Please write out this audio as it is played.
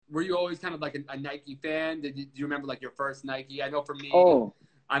were you always kind of like a Nike fan? Do you remember like your first Nike? I know for me, Oh,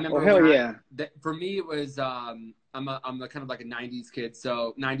 I oh, remember hell when yeah. for me it was I'm a kind of like a '90s kid,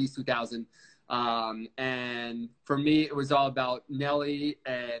 so '90s 2000, and for me it was all about Nelly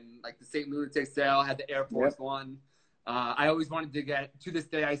and like the St. Lunatic Sale had the Air Force Yep. One. I always wanted to get, to this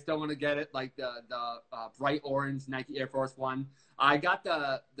day I still want to get it, like the bright orange Nike Air Force One. I got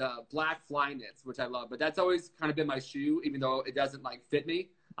the black Flyknits, which I love, but that's always kind of been my shoe, even though it doesn't like fit me.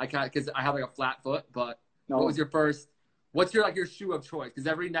 I kind of, because I have like a flat foot. But what was No. your first? What's your like your shoe of choice? Because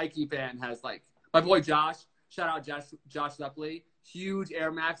every Nike fan has like my boy Josh. Shout out Josh Lepley, huge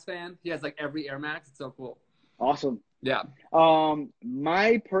Air Max fan. He has like every Air Max. It's so cool. Awesome. Yeah,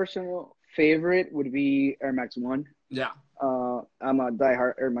 My personal favorite would be Air Max One. yeah, I'm a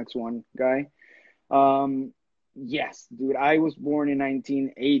diehard Air Max One guy. Um, yes, dude. I was born in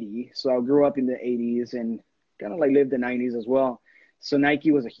 1980, so I grew up in the 80s and kind of like lived the 90s as well. So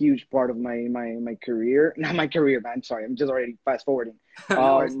Nike was a huge part of my career. Not my career, man. I'm sorry. I'm just already fast forwarding.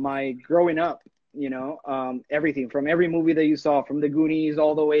 no worries. My growing up, everything from every movie that you saw, from the Goonies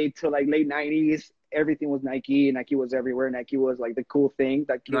all the way to like late 90s, everything was Nike. Nike was everywhere. Nike was like the cool thing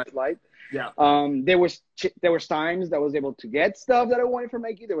that Right. kids liked. Yeah, There was times that I was able to get stuff that I wanted from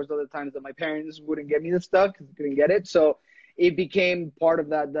Nike. There was other times that my parents wouldn't get me the stuff because they couldn't get it. So it became part of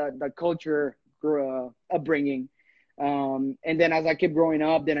that culture upbringing. And then as I kept growing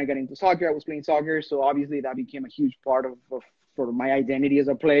up, then I got into soccer. I was playing soccer, so obviously that became a huge part of sort of my identity as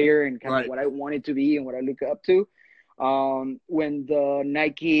a player and kind of right. what I wanted to be and what I look up to. When the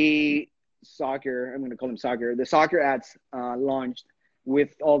Nike soccer, I'm going to call them soccer, the soccer ads launched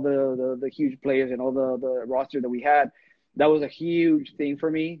with all the huge players and all the roster that we had, that was a huge thing for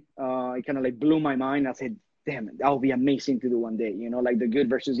me. It kind of like blew my mind. I said, damn it, that would be amazing to do one day, like the good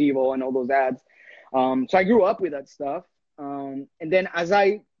versus evil and all those ads. So I grew up with that stuff. And then as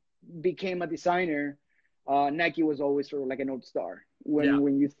I became a designer, Nike was always sort of like a North Star Yeah,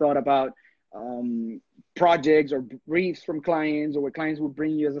 when you thought about projects or briefs from clients, or where clients would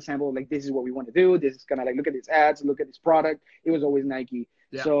bring you as a sample, like, this is what we want to do. This is kind of like, look at these ads, look at this product. It was always Nike.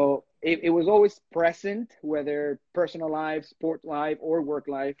 yeah. So it was always present, whether personal life, sport life, or work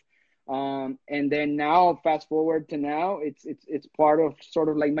life. And then now, fast forward to now, it's part of sort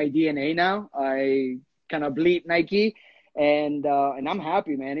of like my DNA now. I kind of bleed Nike, and I'm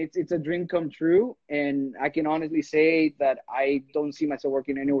happy, man. It's a dream come true, and I can honestly say that I don't see myself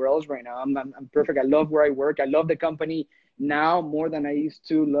working anywhere else right now. I'm perfect. I love where I work. I love the company now more than I used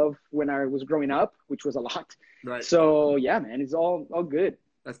to love when I was growing up, which was a lot. Right. So yeah, man, it's all good.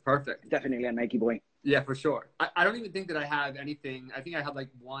 That's perfect. Definitely a Nike boy. Yeah, for sure. I don't even think that I have anything. I think I have like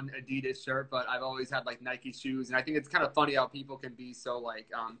one Adidas shirt, but I've always had like Nike shoes. And I think it's kind of funny how people can be so like,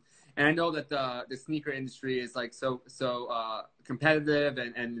 and I know that the sneaker industry is like so competitive,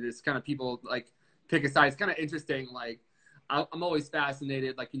 and there's kind of people like pick a side. It's kind of interesting. Like I'm always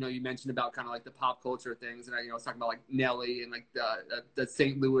fascinated. Like, you mentioned about kind of like the pop culture things, and I was talking about like Nelly and like the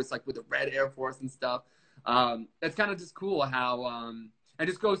St. Louis, like with the red Air Force and stuff. That's kind of just cool how, it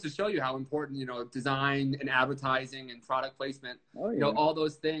just goes to show you how important, design and advertising and product placement, Oh yeah. all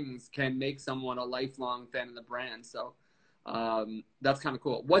those things can make someone a lifelong fan of the brand. So that's kind of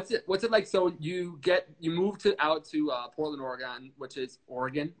cool. What's it like? So you moved out to Portland, Oregon, which is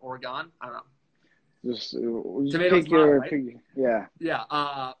Oregon. I don't know. Just Tomato pick Smile, your, right? yeah.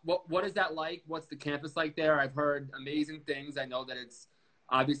 Yeah. What is that like? What's the campus like there? I've heard amazing things. I know that it's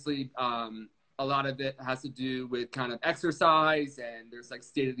obviously a lot of it has to do with kind of exercise, and there's like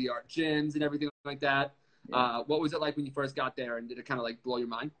state-of-the-art gyms and everything like that. Yeah. What was it like when you first got there, and did it kind of like blow your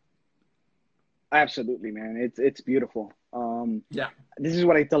mind? Absolutely, man. It's beautiful. Yeah. This is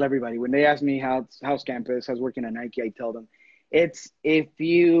what I tell everybody when they ask me how's campus, how's working at Nike. I tell them it's if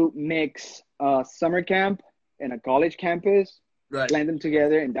you mix a summer camp and a college campus, Right. blend them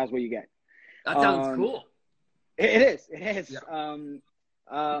together, and that's what you get. That sounds Um, cool. it is. Yeah.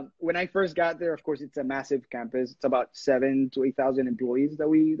 When I first got there, of course, it's a massive campus. It's about 7,000 to 8,000 employees that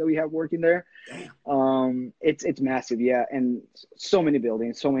we have working there. Damn. It's massive, yeah, and so many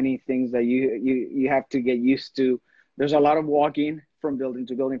buildings, so many things that you have to get used to. There's a lot of walking from building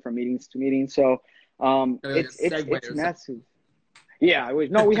to building, from meetings to meetings. So Like a it's Segway or massive. Yeah,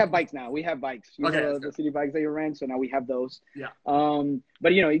 no, we have bikes now. We have bikes. something. Okay, that's The good. city bikes that you rent. So now we have those. Yeah.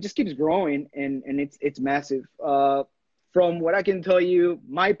 But it just keeps growing, and it's massive. From what I can tell you,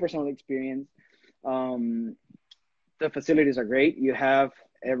 my personal experience, um, the facilities are great. You have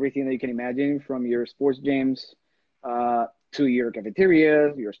everything that you can imagine, from your sports gyms to your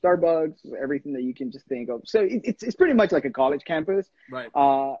cafeterias, your Starbucks, everything that you can just think of. So it's pretty much like a college campus, Right.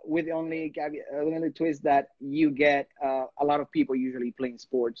 with the the only twist that you get a lot of people usually playing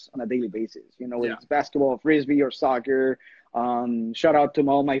sports on a daily basis. You know, whether Yeah. it's basketball, frisbee, or soccer. Shout out to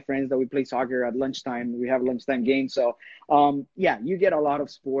all my friends that we play soccer at lunchtime. We have lunchtime games. So yeah, you get a lot of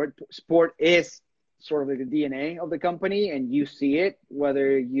sport. Sport is sort of like the DNA of the company, and you see it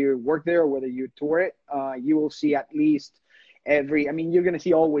whether you work there or whether you tour it. You will see at least I mean, you're gonna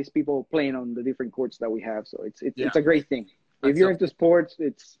see always people playing on the different courts that we have. So Yeah. it's a great thing. If That's you're so into sports,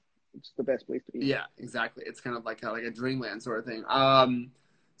 it's the best place to be. Yeah, exactly. It's kind of like a dreamland sort of thing.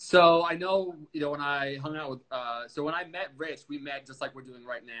 So I know, when I hung out with, so when I met Rich, we met just like we're doing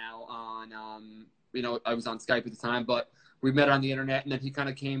right now on, I was on Skype at the time, but we met on the internet, and then he kind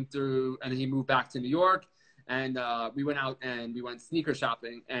of came through, and then he moved back to New York, and we went out and we went sneaker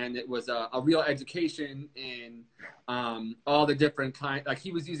shopping, and it was a real education in all the different like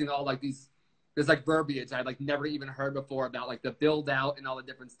he was using all like there's like verbiage I like never even heard before about like the build out and all the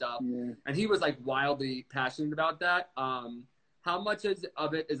different stuff. Yeah. And he was like wildly passionate about that. How much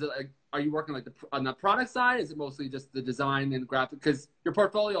of it is it like, are you working like on the product side? Is it mostly just the design and graphic? Because your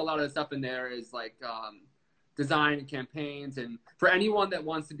portfolio, a lot of the stuff in there is like design and campaigns. And for anyone that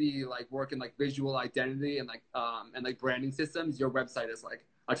wants to be like working like visual identity and like branding systems, your website is like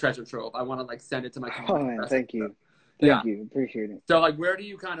a treasure trove. I want to like send it to my Oh man, thank you. Yeah. Thank you. Appreciate it. So like, where do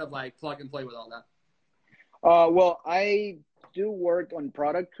you kind of like plug and play with all that? Well, I do work on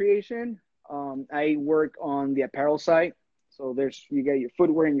product creation. I work on the apparel side. So you get your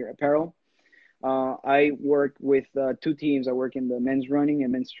footwear and your apparel. I work with two teams. I work in the men's running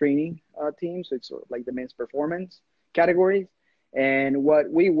and men's training team. So it's sort of like the men's performance categories. And what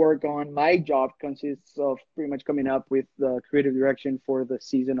we work on, my job consists of pretty much coming up with the creative direction for the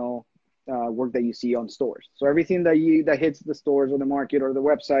seasonal work that you see on stores. So everything that hits the stores or the market or the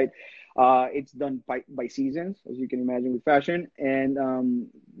website, it's done by seasons, as you can imagine with fashion. And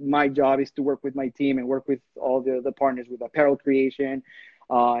my job is to work with my team and work with all the partners with apparel creation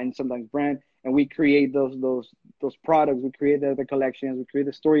and sometimes brand. And we create those products. We create the collections. We create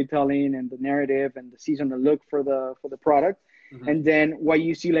the storytelling and the narrative and the seasonal look for the product. Mm-hmm. And then what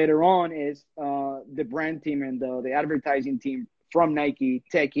you see later on is the brand team and the advertising team from Nike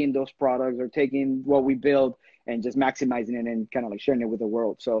taking those products or taking what we build and just maximizing it and kind of like sharing it with the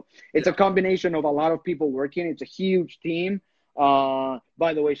world. So it's a combination of a lot of people working. It's a huge team. By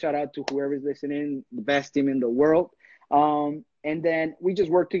the way, shout out to whoever's listening, the best team in the world. And then we just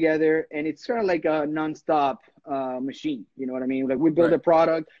work together, and it's sort of like a nonstop machine. You know what I mean? Like we build a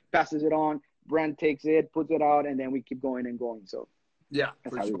product, passes it on, brand takes it, puts it out, and then we keep going and going. So yeah,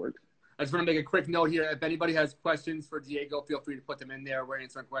 that's how we work. I just want to make a quick note here. If anybody has questions for Diego, feel free to put them in there. We're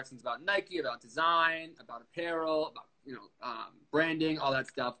answering questions about Nike, about design, about apparel, about branding, all that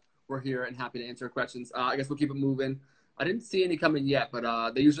stuff. We're here and happy to answer questions. I guess we'll keep it moving. I didn't see any coming yet,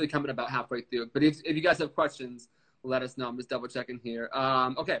 but they usually come in about halfway through. But if you guys have questions, let us know. I'm just double checking here.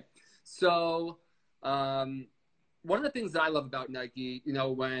 Okay, so one of the things that I love about Nike,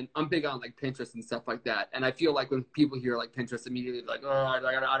 when I'm big on like Pinterest and stuff like that, and I feel like when people hear like Pinterest, immediately like, oh,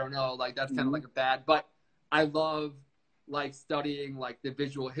 I don't know, like that's kind of like a bad. But I love like studying like the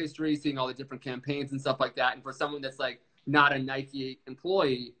visual history, seeing all the different campaigns and stuff like that. And for someone that's like not a Nike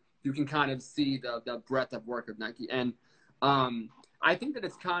employee, you can kind of see the breadth of work of Nike. And I think that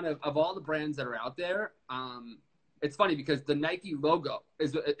it's kind of all the brands that are out there. It's funny because the Nike logo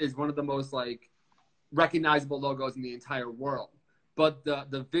is one of the most like recognizable logos in the entire world, but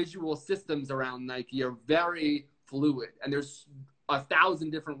the visual systems around Nike are very fluid, and there's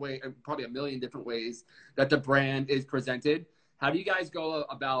 1,000 different ways, probably 1 million different ways that the brand is presented. How do you guys go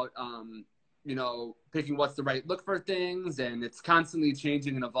about picking what's the right look for things? And it's constantly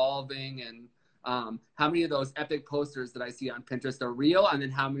changing and evolving. And how many of those epic posters that I see on Pinterest are real, and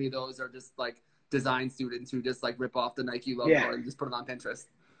then how many of those are just like design students who just like rip off the Nike logo and just put it on Pinterest?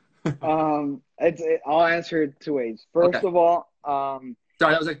 I'll answer it two ways. First of all, sorry,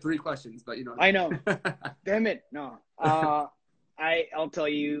 that was like 3 questions, but I know. Damn it. No. I'll tell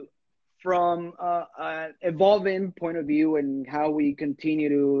you from an evolving point of view and how we continue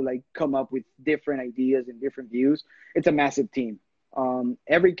to like come up with different ideas and different views. It's a massive team.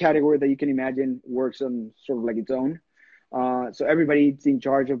 Every category that you can imagine works on sort of like its own. So everybody's in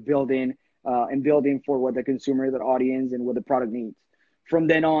charge of building and building for what the consumer, the audience, and what the product needs. From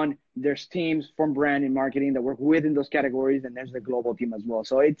then on, there's teams from brand and marketing that work within those categories, and there's the global team as well.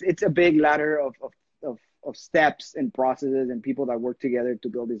 So it's a big ladder of steps and processes and people that work together to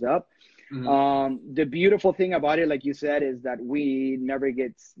build this up. Mm-hmm. The beautiful thing about it, like you said, is that we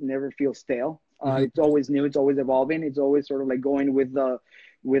never feel stale. Hmm. It's always new, it's always evolving, it's always sort of like going with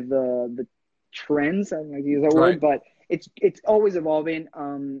the trends. I don't like to use that Right. word, but it's always evolving.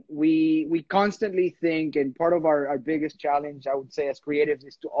 We constantly think, and part of our biggest challenge, I would say, as creatives,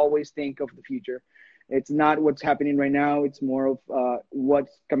 is to always think of the future. It's not what's happening right now. It's more of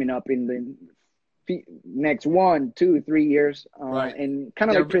what's coming up in the next 1, 2, 3 years, Right. and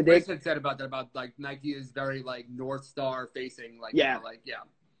kind of Yeah, like Rich predict. had said about that, about like Nike is very like North Star facing, like, Yeah, like, yeah.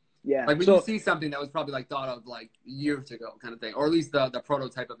 yeah. Like when you So see something that was probably like thought of like years ago kind of thing, or at least the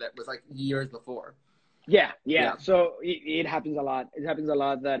prototype of it was like years before. yeah, yeah. Yeah. So it happens a lot. It happens a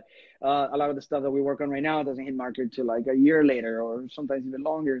lot that a lot of the stuff that we work on right now doesn't hit market till like a year later, or sometimes even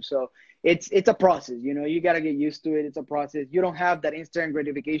longer. So it's a process. You know, you got to get used to it. It's a process. You don't have that instant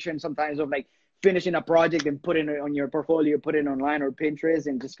gratification sometimes of like finishing a project and putting it on your portfolio, put it online or Pinterest,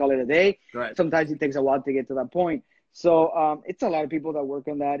 and just call it a day. Right. Sometimes it takes a while to get to that point. So it's a lot of people that work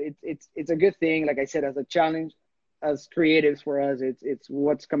on that. It's a good thing. Like I said, as a challenge, as creatives for us, it's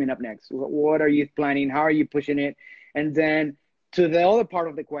what's coming up next. What are you planning? How are you pushing it? And then to the other part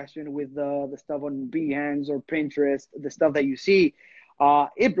of the question with the stuff on Behance or Pinterest, the stuff that you see,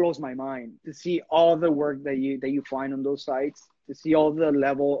 it blows my mind to see all the work that you find on those sites, to see all the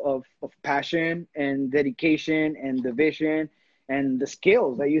level of passion and dedication and the vision and the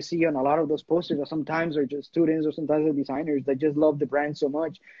skills that you see on a lot of those posters that sometimes are just students or sometimes are designers that just love the brand so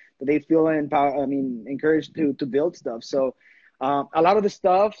much that they feel encouraged to build stuff. So a lot of the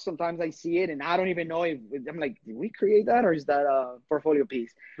stuff, sometimes I see it and I don't even know if I'm like, did we create that or is that a portfolio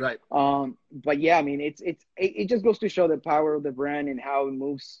piece? Right. But yeah, I mean, it just goes to show the power of the brand and how it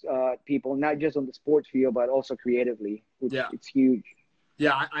moves people, not just on the sports field, but also creatively, which Yeah. it's huge.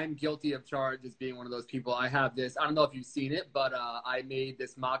 Yeah, I'm guilty of charge as being one of those people. I have this. I don't know if you've seen it, but I made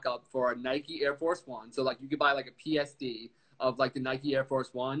this mock-up for a Nike Air Force One. So like you could buy like a PSD of like the Nike Air Force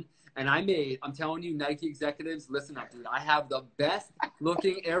One, and I made. I'm telling you, Nike executives, listen up, dude. I have the best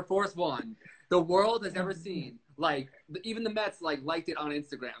looking Air Force One the world has ever seen. Like even the Mets like liked it on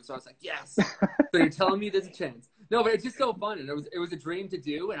Instagram. So I was like, yes. So you're telling me there's a chance? No, but it's just so fun, and it was a dream to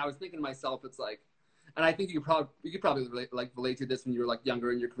do. And I was thinking to myself, it's like. And I think you could probably relate to this when you were like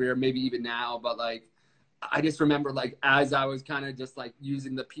younger in your career, maybe even now. But like, I just remember like as I was kind of just like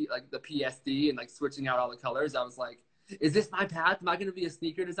using the PSD and like switching out all the colors, I was like, is this my path? Am I going to be a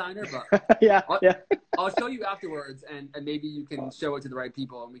sneaker designer? But Yeah, I'll, yeah. I'll show you afterwards, and maybe you can show it to the right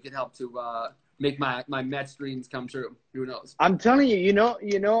people, and we can help to make my Mets dreams come true. Who knows? I'm telling you,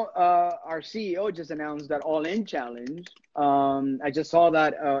 our CEO just announced that All In Challenge. I just saw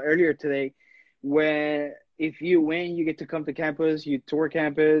that earlier today, where if you win, you get to come to campus, you tour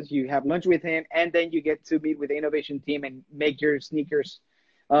campus, you have lunch with him, and then you get to meet with the innovation team and make your sneakers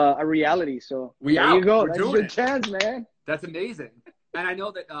a reality. So We there you out. go. We're That's doing your it. chance, man. That's amazing. And I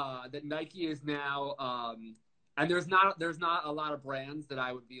know that that Nike is now and there's not a lot of brands that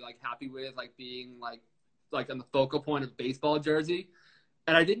I would be like happy with like being like on the focal point of baseball jersey.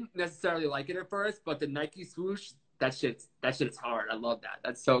 And I didn't necessarily like it at first, but the Nike swoosh, that shit is hard. I love that.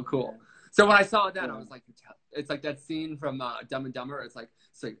 That's so cool. Yeah, So when I saw that, I yeah, was like, it's like that scene from Dumb and Dumber. It's like,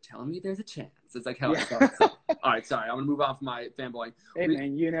 so you're telling me there's a chance. It's like how I yeah. felt. So, all right, sorry. I'm gonna move on from my fanboy. Hey,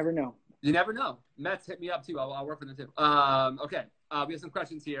 man, you never know. You never know. Mets hit me up too. I'll work for them too. Okay. We have some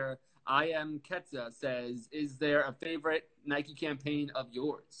questions here. I am Ketza says, is there a favorite Nike campaign of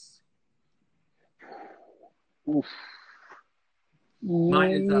yours? Oof.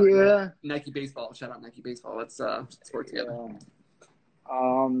 Mine is Yeah, Nike baseball. Shout out Nike baseball. Let's work together. yeah.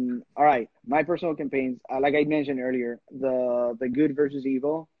 All right. My personal campaigns, like I mentioned earlier, the good versus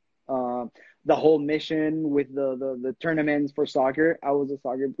evil, uh, the whole mission with the tournaments for soccer. I was a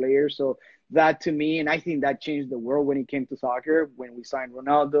soccer player, so that to me, and I think that changed the world when it came to soccer. When we signed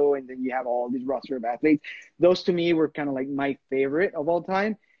Ronaldo, and then you have all these roster of athletes. Those to me were kind of like my favorite of all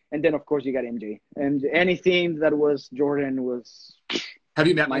time. And then of course you got MJ, and anything that was Jordan was Have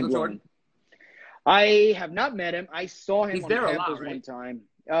you met mind Michael Jordan? blowing. I have not met him. I saw him He's on there a campus lot, one right? time.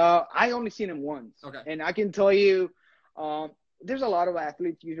 I only seen him once, Okay. and I can tell you, there's a lot of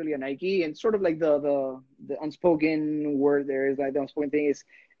athletes usually at Nike, and sort of like the unspoken word there is like the unspoken thing is,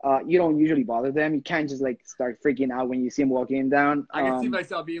 you don't usually bother them. You can't just like start freaking out when you see him walking down. I can see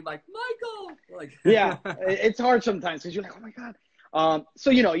myself being like, Michael! Yeah, Like it's hard sometimes because you're like, oh my god.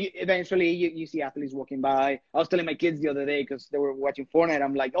 So eventually you see athletes walking by. I was telling my kids the other day because they were watching Fortnite.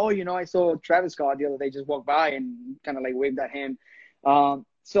 I'm like, oh, I saw Travis Scott the other day just walk by and kind of like waved at him.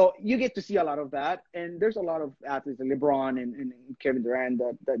 So you get to see a lot of that, and there's a lot of athletes like LeBron and Kevin Durant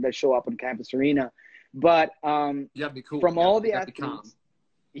that show up on Campus Arena. But you gotta be cool. from You all the gotta be calm. athletes,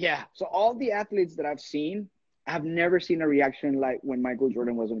 yeah. So all the athletes that I've seen, I've never seen a reaction like when Michael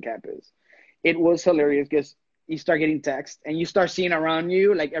Jordan was on campus. it was hilarious because you start getting text and you start seeing around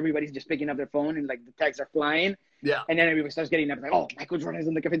you like everybody's just picking up their phone and like the texts are flying, Yeah. and then everybody starts getting up like, oh, Michael Jordan is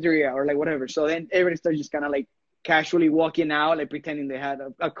in the cafeteria or like whatever. So then everybody starts just kind of like casually walking out, like pretending they had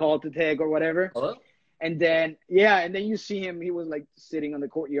a call to take or whatever. Hello? And then, yeah, and then you see him, he was like sitting on the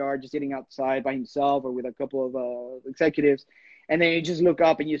courtyard, just sitting outside by himself or with a couple of executives. And then you just look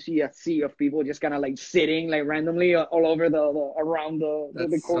up and you see a sea of people just kind of like sitting like randomly all over around the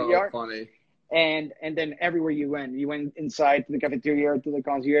That's so courtyard. funny. And then everywhere you went inside to the cafeteria or to the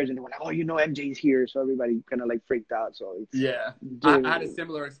concierge, and they were like, oh, MJ's here. So everybody kind of like freaked out. So it's, Yeah. dude, I had a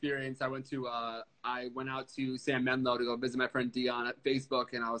similar experience. I went out to San Menlo to go visit my friend Dion at Facebook,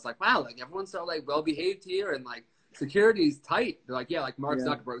 and I was like, wow, like everyone's so like well behaved here, and like security's tight. They're like, yeah, like Mark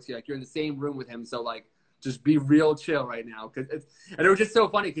Zuckerberg's here, like you're in the same room with him, so like just be real chill right now. And it was just so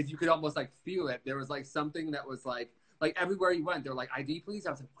funny because you could almost like feel it. There was like something that was like everywhere you went, they were like, ID please.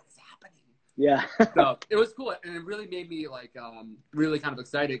 I was like, what is happening? Yeah. So it was cool, and it really made me like really kind of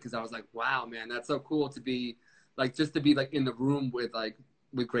excited because I was like, wow, man, that's so cool to be like just to be like in the room with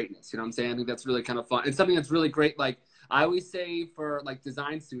greatness. You know what I'm saying? I think that's really kind of fun. It's something that's really great. Like I always say for like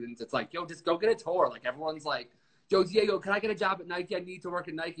design students, it's like, yo, just go get a tour. Like everyone's like, yo, Diego, can I get a job at Nike? I need to work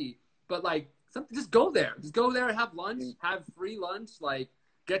at Nike. But like something, just go there. Just go there and have lunch, have free lunch, like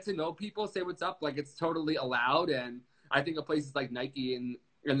get to know people, say what's up. Like it's totally allowed. And I think of places like Nike and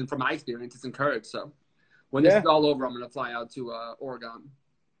then from my experience, it's encouraged. So when this is all over, I'm going to fly out to Oregon.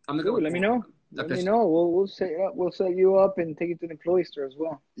 I'm going to go. Let me know. Let me know. We'll set you up and take you to the Cloister as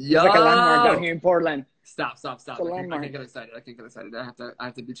well. Yeah. It's like a landmark down here in Portland. Stop. I can't get excited. I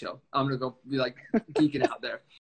have to be chill. I'm going to go be like geeking out there.